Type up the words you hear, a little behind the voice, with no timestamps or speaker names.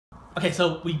Okay,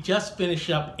 so we just finished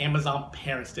up Amazon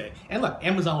Parents Day. And look,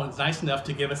 Amazon was nice enough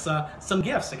to give us some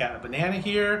gifts. I got a banana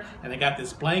here, and I got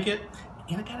this blanket,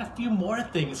 and I got a few more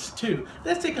things too.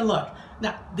 Let's take a look.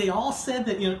 Now, they all said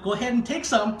that, go ahead and take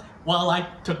some. Well, I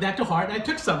took that to heart, and I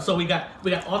took some. So we got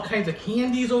all kinds of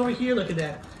candies over here. Look at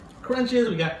that. Crunches,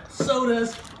 we got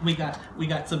sodas, we got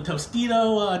some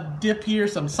Tostito dip here,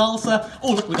 some salsa.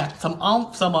 Oh, look, we got some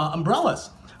umbrellas.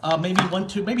 Maybe one,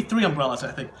 two, maybe three umbrellas,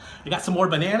 I think. We got some more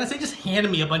bananas. They just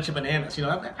handed me a bunch of bananas.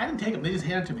 I didn't take them. They just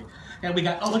handed to me. And we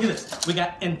got, oh, look at this. We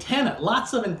got antenna,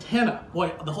 lots of antenna.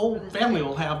 Boy, the whole family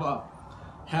will have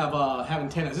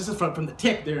antennas. This is from the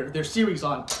Tick, their series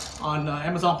on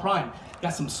Amazon Prime.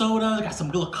 Got some soda, got some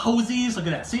little cozies. Look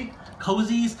at that. See,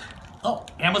 cozies. Oh,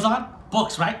 Amazon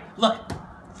books, right? Look.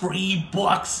 Free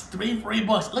books, 3 free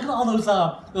books. Look at all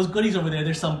those goodies over there.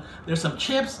 There's some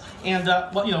chips, and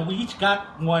well, we each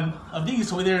got one of these.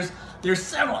 So there's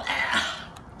several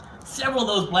of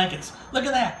those blankets. Look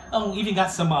at that. Oh, we even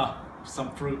got some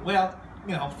fruit. Well,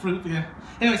 fruit. Yeah.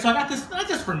 Anyway, so I got this not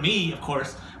just for me, of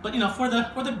course, but for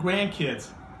the grandkids.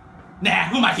 Nah,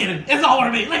 who am I kidding? It's all for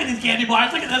me. Look at these candy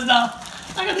bars. Look at this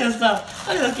stuff. Look at this stuff.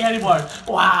 Look at those candy bars.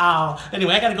 Wow.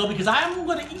 Anyway, I gotta go because I'm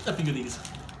gonna eat a few of these.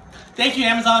 Thank you,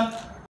 Amazon.